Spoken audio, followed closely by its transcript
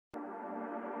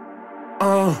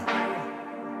I'm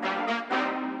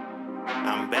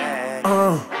back.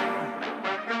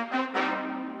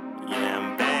 Yeah,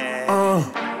 I'm back.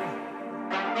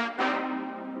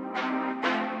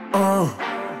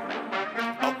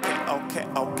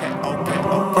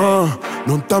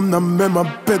 Não tam na mesma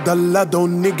pedalada, o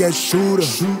nigga é shooter.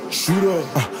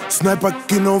 Sniper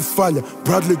aqui não falha,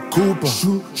 Bradley Cooper.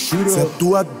 Se a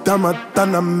tua dama tá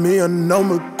na minha, não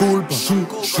me culpa.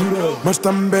 Mas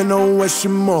também não é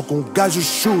chimó com gajo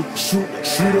shoot.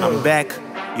 I'm back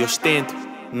e ostento.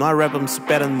 Não há rapper me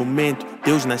supera no momento.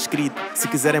 Deus na escrita. Se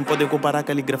quiserem podem comparar a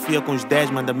caligrafia com os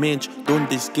 10 mandamentos. Dono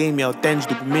deste game é o tênis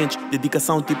documentos.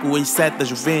 Dedicação tipo o ex-7 da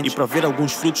Juventus. E para ver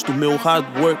alguns frutos do meu hard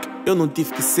work, eu não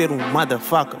tive que ser um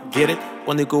motherfucker. Get it?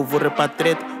 Quando é que eu vou rapar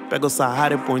treta? Pega o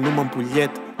Sahara e põe numa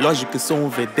ampulheta. Lógico que sou um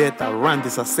vedeta, run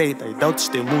desaceita e dá o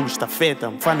testemunho, está feita,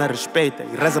 me fana respeita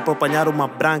e reza para apanhar uma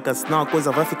branca, senão a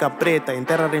coisa vai ficar preta.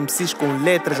 Enterra MCs com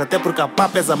letras, até porque a pá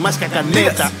pesa mais que a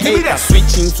caneta. Eita,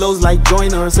 switching flows like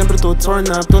joiner, sempre tô turn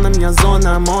up, tô na minha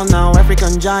zona, mona, o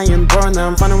African Giant,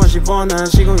 burner, fana uma givona,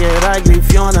 she gon' get ugly,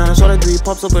 Fiona, chora do hip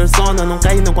hop, sou persona, não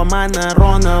cai não com a mana,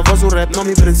 rona, voz o rap não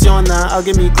me impressiona,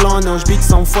 alguém me clona, os beats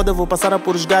são foda, vou passar a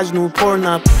pôr os gajos no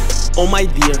porn. Oh my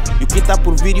dear, e o que tá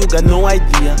por vir you got no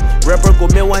idea. Rapper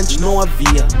como eu antes não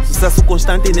havia. Sucesso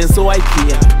constante e nem sou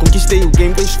IKEA. Conquistei o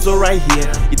game com este flow right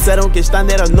here. E disseram que este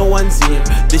ano era no one's here.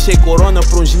 Deixei corona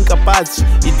para uns incapazes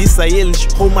e disse a eles,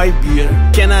 hold my beer.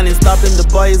 Cannot stopping, the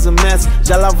boy is a mess.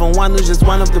 Já lá vão anos, just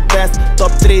one of the best.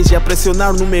 Top 3 e a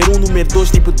pressionar o número 1, número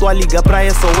 2. Tipo tô a ligar pra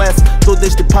SOS. Todo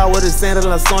este power sem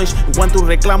relações. Enquanto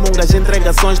reclamam um gajo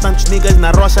entregações. Tantos niggas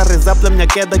na rocha a rezar pela minha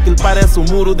queda. Que lhe parece o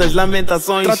muro das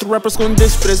lamentações. Trato rappers com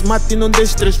desprezo, mate e não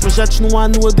destres. Projetos no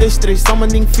ano a destrês. Só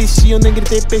mandinho fixe e eu nem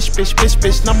gritei peixe.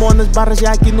 Na mão nas barras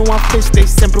já aqui não há festas.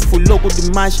 Sempre fui louco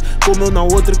demais, como eu não há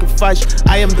outro que faz.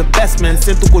 I am the best man,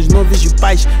 sento com os novos e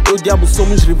pais. Eu e o diabo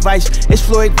somos rivais. Este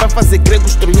flow é que vai fazer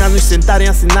gregos troianos sentarem,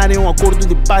 assinarem um acordo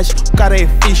de paz. O cara é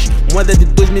fixe, moeda de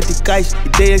 2 meticais.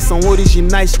 Ideias são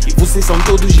originais e vocês são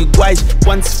todos iguais.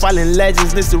 Quando se fala em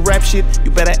legends nesse rap shit,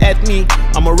 you better at me,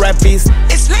 I'm a rap beast.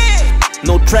 It's lit!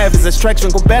 No Travis, as tracks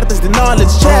vêm cobertas de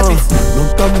knowledge, Travis. Não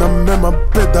tam na mesma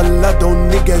pedalada, o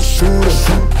nigga é shooter.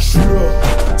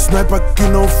 Sniper aqui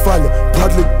não falha,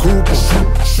 Bradley Cooper.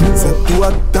 Se a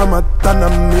tua dama tá na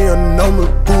minha, não me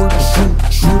culpa.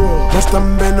 Mas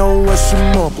também não é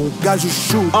chimó com gajo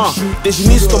shoot. Desde o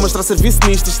início estou a mostrar serviço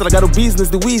nisto. Estragar o business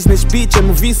de business, bitch, é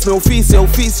meu vício. Meu ofício é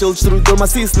ofício, destruidor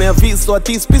maciço. Nem aviso, só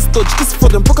atiço, piso todos que se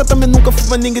fodem. Porque eu também nunca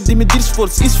fui ninguém de medir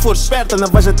esforço. E se for esperta, na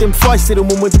vaja tempo foge. Ser um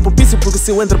momento propício, porque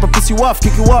se eu entro para piss you off,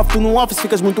 kick you off. Tu no office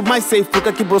ficas muito mais safe. Porque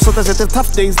aqui bro, só estás a ter tough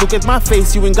days. Look at my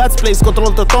face, you in God's place.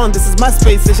 Control the tone, this is my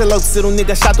space. Deixa logo ser um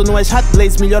nigga chato, não és hot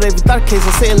blaze. Melhor evitar case,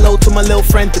 I say hello to my little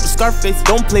friend. Tipo Scarface,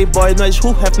 don't play boy, não és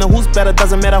who have, now who's better.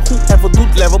 Doesn't matter who have a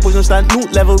dude level, pois não está no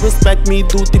level. Respect me,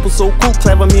 do tipo sou cool,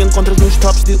 clever. Me encontras nos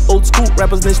tops de old school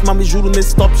rappers neste mami, juro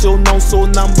nesse tops eu não sou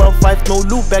number 5 no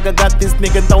loop bag. I got this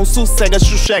nigga, então sossega,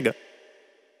 chuchega.